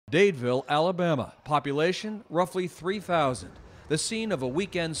Dadeville, Alabama. Population roughly 3,000. The scene of a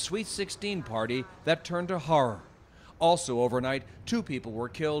weekend Sweet 16 party that turned to horror. Also overnight, 2 people were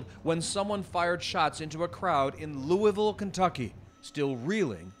killed when someone fired shots into a crowd in Louisville, Kentucky, still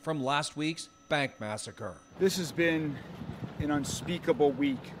reeling from last week's bank massacre. This has been an unspeakable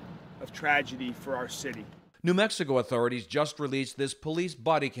week of tragedy for our city. New Mexico authorities just released this police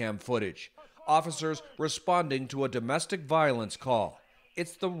body cam footage. Officers responding to a domestic violence call.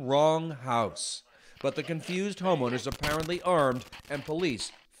 It's the wrong house. But the confused homeowner's apparently armed and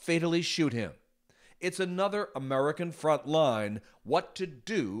police fatally shoot him. It's another American front line, what to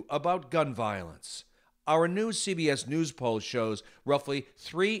do about gun violence. Our new CBS News poll shows roughly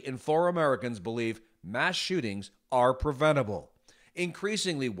 3 in 4 Americans believe mass shootings are preventable.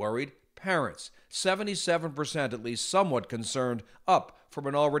 Increasingly worried, parents, 77% at least somewhat concerned, up from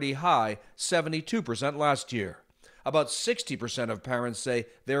an already high 72% last year. About 60% of parents say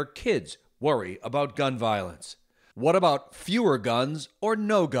their kids worry about gun violence. What about fewer guns or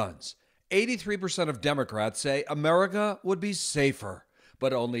no guns? 83% of Democrats say America would be safer,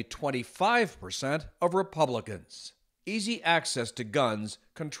 but only 25% of Republicans. Easy access to guns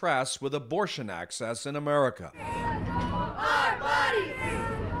contrasts with abortion access in America. Our bodies!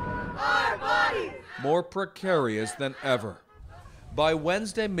 Our bodies! More precarious than ever. By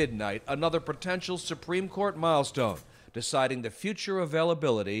Wednesday midnight, another potential Supreme Court milestone, deciding the future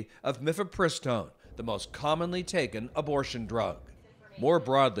availability of mifepristone, the most commonly taken abortion drug. More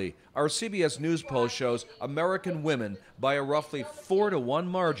broadly, our CBS News poll shows American women, by a roughly 4-to-1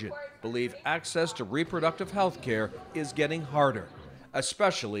 margin, believe access to reproductive health care is getting harder,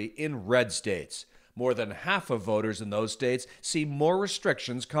 especially in red states. More than half of voters in those states see more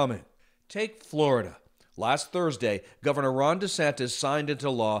restrictions coming. Take Florida. Last Thursday, Governor Ron DeSantis signed into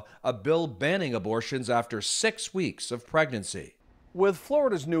law a bill banning abortions after 6 weeks of pregnancy. With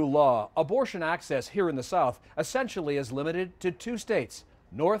Florida's new law, abortion access here in the South essentially is limited to 2 states,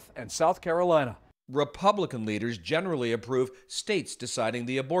 North and South Carolina. Republican leaders generally approve states deciding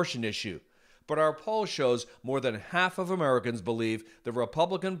the abortion issue. But our poll shows more than half of Americans believe the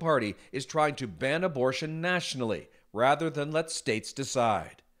Republican Party is trying to ban abortion nationally rather than let states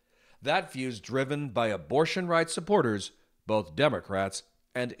decide. That view's driven by abortion rights supporters, both Democrats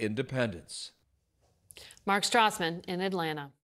and independents. Mark Strassmann in Atlanta.